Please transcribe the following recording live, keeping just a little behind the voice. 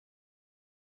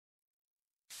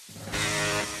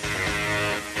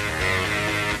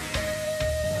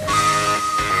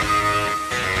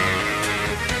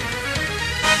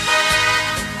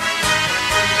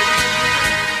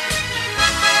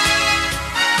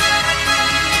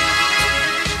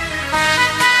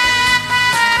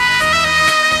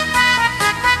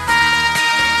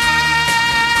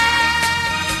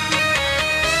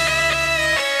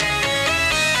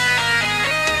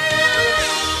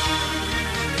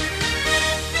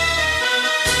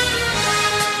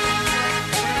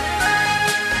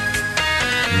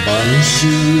周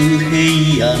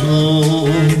平野の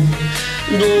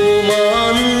ど真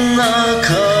ん中、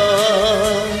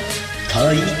太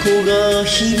鼓が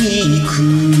響く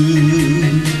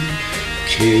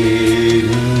けん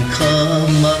か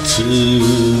祭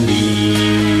り。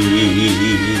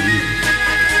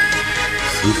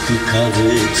吹く風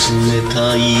冷た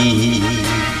い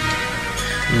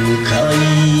向かい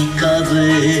風、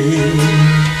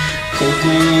心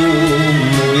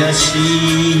燃やし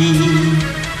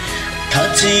立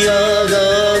ち上が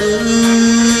る、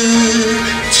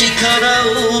力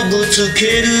をぶつけ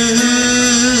る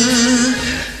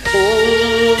大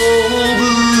舞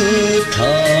台。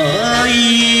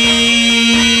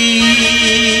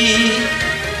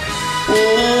雄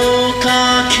た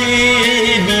け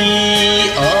び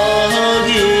上げ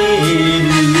る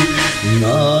灘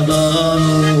の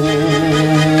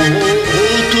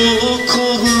男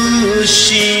節。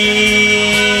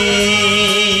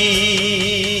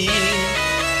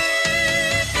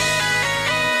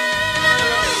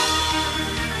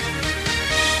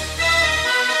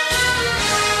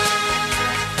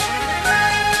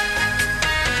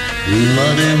生ま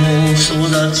れも育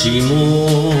ちも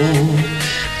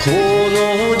この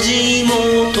地元、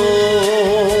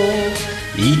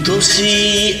愛し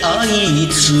い愛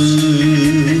つ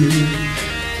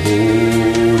俺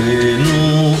の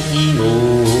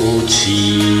命。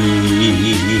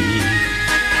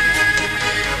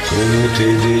この手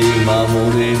で守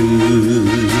れる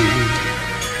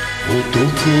男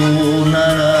な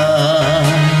ら、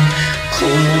この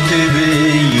手で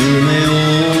夢を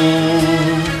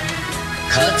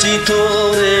勝ち取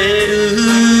れる、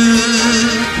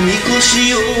みこし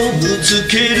をぶつ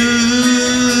ける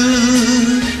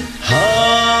晴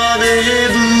れ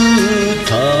舞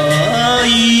台。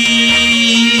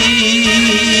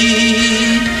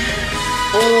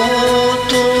男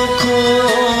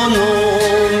の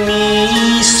見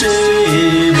せ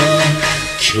場、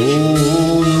今日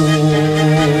の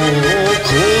こ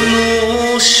の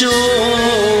勝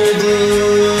負。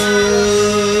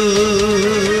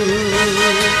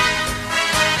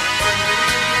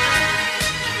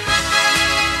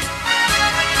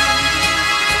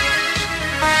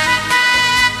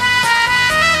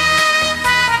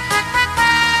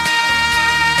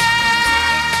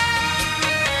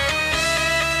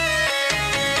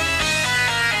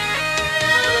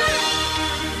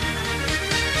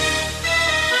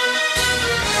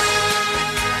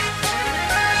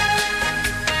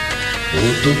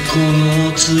男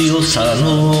の強さの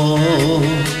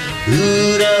裏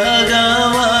側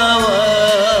は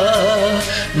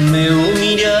目を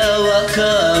見りゃわか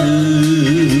る、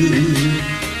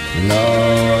仲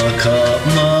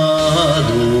間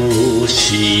同士。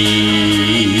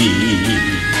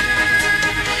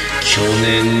去年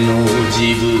の自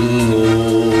分を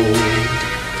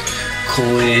超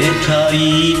えたい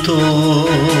と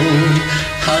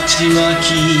鉢巻き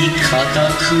固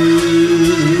く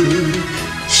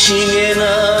締め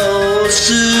直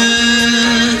す、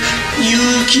勇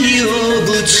気を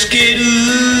ぶつける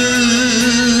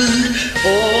大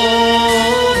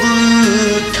舞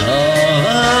台。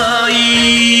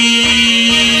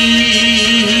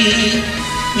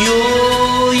良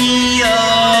い朝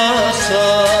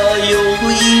良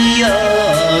い朝、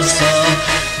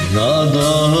灘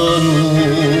の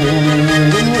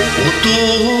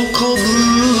男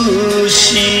節。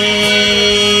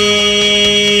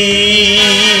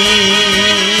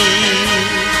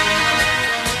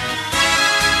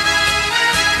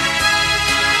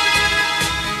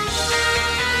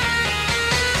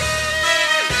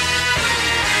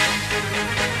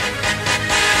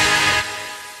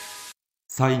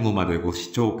最後までご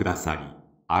視聴くださり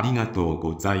ありがとう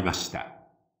ございました。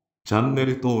チャンネ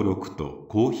ル登録と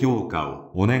高評価を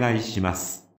お願いしま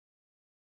す。